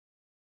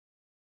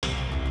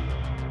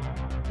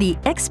The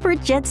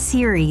XpertJet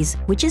series,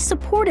 which is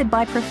supported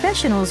by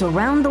professionals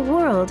around the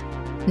world,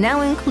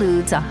 now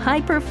includes a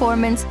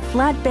high-performance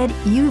flatbed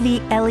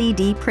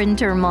UV-LED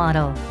printer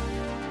model.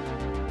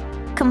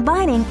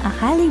 Combining a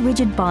highly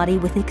rigid body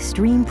with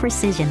extreme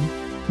precision,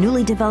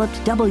 newly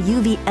developed double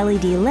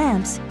UV-LED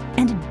lamps,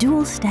 and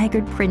dual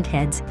staggered print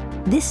heads,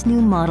 this new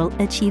model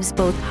achieves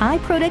both high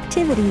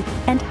productivity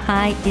and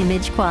high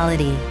image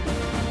quality.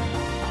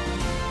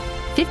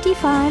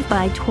 55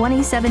 by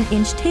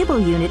 27-inch table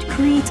unit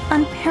creates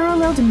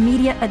unparalleled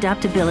media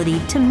adaptability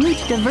to meet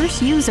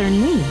diverse user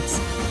needs.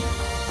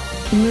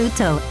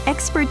 Mutoh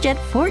XpertJet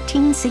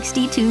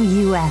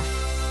 1462UF.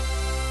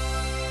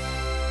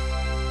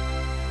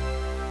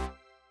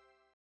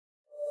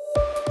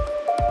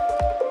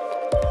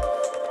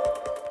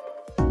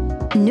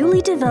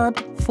 Newly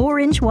developed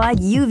 4-inch wide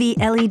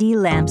UV-LED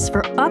lamps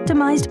for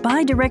optimized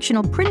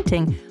bidirectional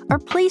printing are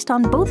placed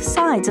on both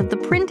sides of the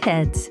print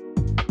heads.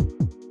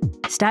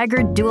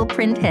 Staggered dual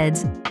print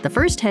heads, the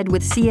first head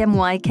with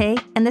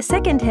CMYK and the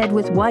second head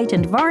with white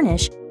and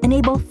varnish,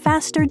 enable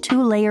faster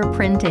two-layer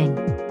printing.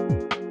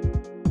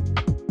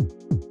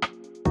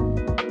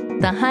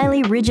 The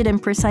highly rigid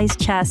and precise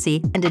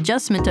chassis and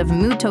adjustment of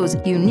Mutoh's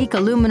unique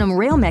aluminum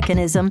rail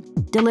mechanism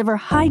deliver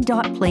high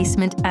dot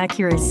placement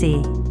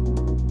accuracy.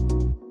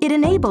 It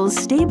enables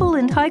stable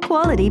and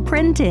high-quality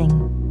printing.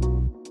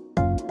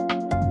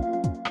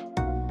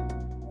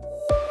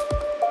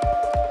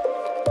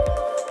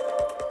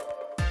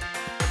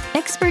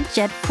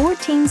 XpertJet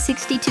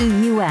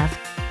 1462UF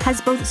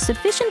has both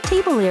sufficient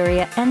table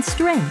area and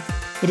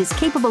strength. It is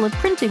capable of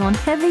printing on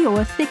heavy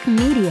or thick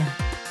media.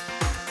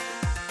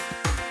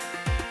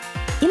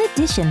 In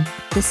addition,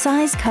 the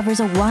size covers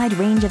a wide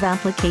range of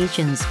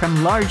applications,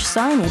 from large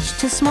signage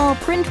to small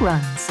print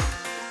runs.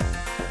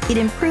 It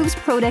improves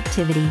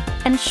productivity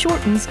and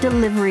shortens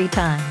delivery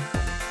time.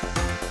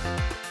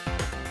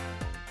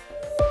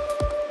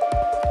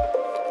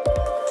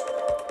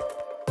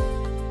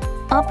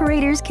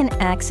 Operators can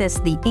access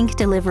the ink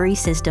delivery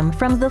system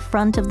from the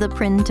front of the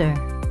printer.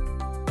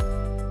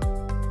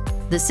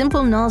 The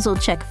simple nozzle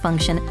check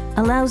function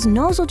allows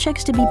nozzle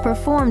checks to be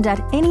performed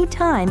at any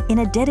time in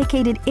a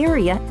dedicated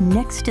area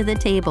next to the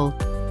table,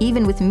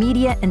 even with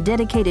media and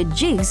dedicated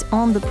jigs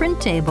on the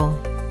print table.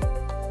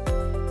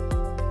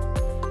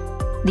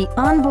 The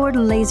onboard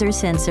laser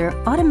sensor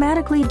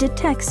automatically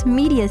detects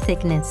media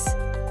thickness.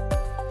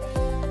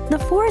 The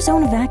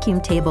 4-zone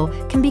vacuum table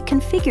can be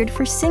configured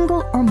for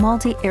single or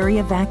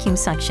multi-area vacuum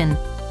suction,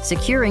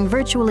 securing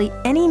virtually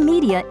any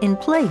media in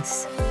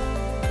place.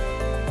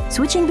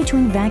 Switching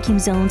between vacuum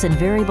zones and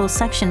variable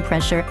suction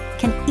pressure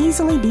can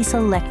easily be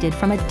selected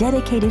from a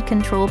dedicated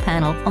control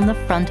panel on the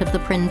front of the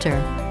printer.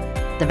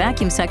 The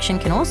vacuum suction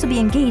can also be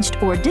engaged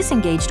or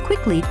disengaged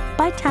quickly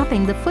by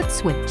tapping the foot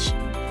switch.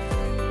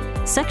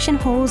 Suction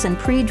holes and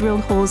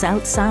pre-drilled holes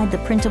outside the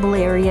printable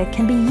area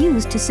can be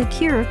used to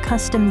secure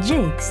custom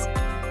jigs.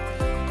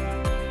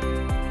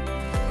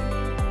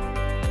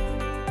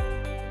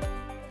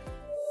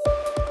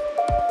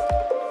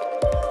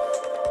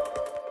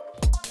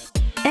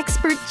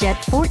 XpertJet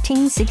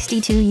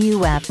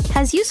 1462UF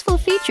has useful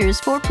features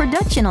for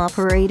production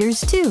operators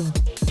too.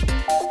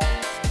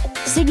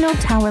 Signal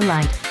Tower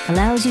Light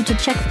allows you to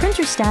check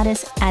printer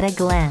status at a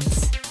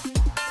glance.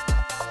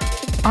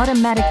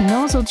 Automatic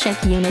Nozzle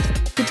Check Unit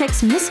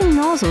detects missing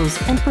nozzles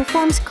and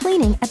performs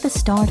cleaning at the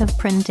start of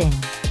printing.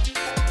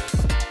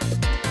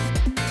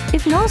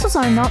 If nozzles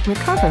are not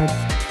recovered,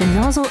 the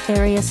Nozzle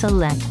Area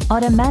Select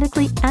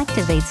automatically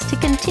activates to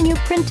continue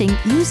printing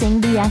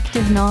using the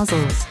active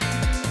nozzles.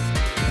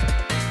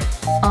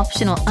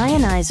 Optional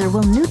Ionizer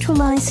will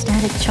neutralize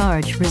static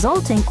charge,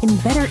 resulting in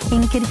better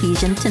ink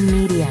adhesion to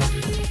media.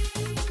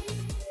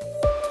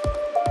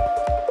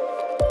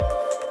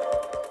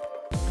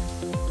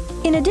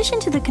 In addition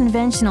to the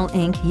conventional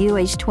ink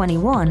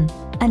UH21,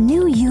 a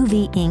new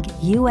UV ink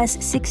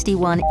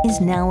US61 is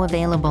now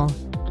available.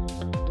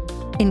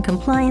 In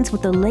compliance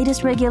with the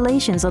latest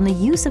regulations on the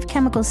use of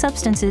chemical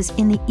substances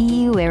in the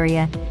EU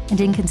area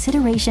and in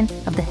consideration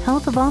of the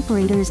health of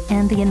operators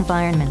and the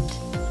environment.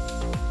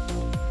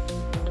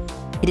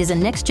 It is a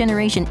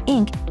next-generation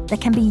ink that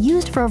can be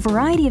used for a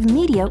variety of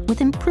media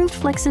with improved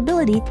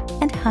flexibility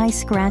and high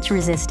scratch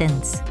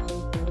resistance.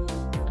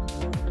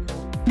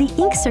 The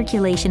ink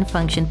circulation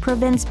function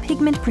prevents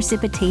pigment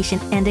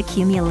precipitation and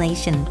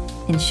accumulation,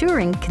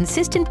 ensuring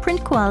consistent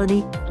print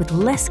quality with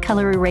less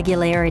color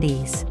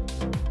irregularities.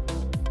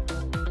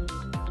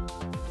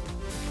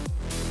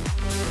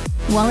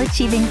 While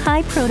achieving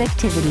high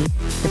productivity,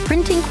 the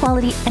printing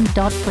quality and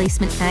dot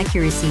placement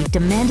accuracy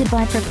demanded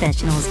by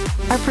professionals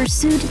are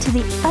pursued to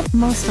the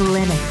utmost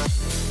limit.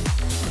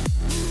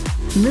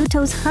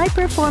 Mutoh's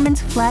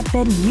high-performance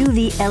flatbed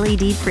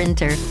UV-LED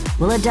printer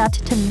will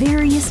adapt to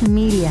various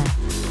media.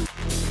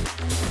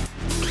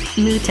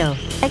 Mutoh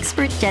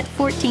XpertJet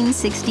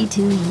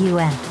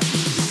 1462UF.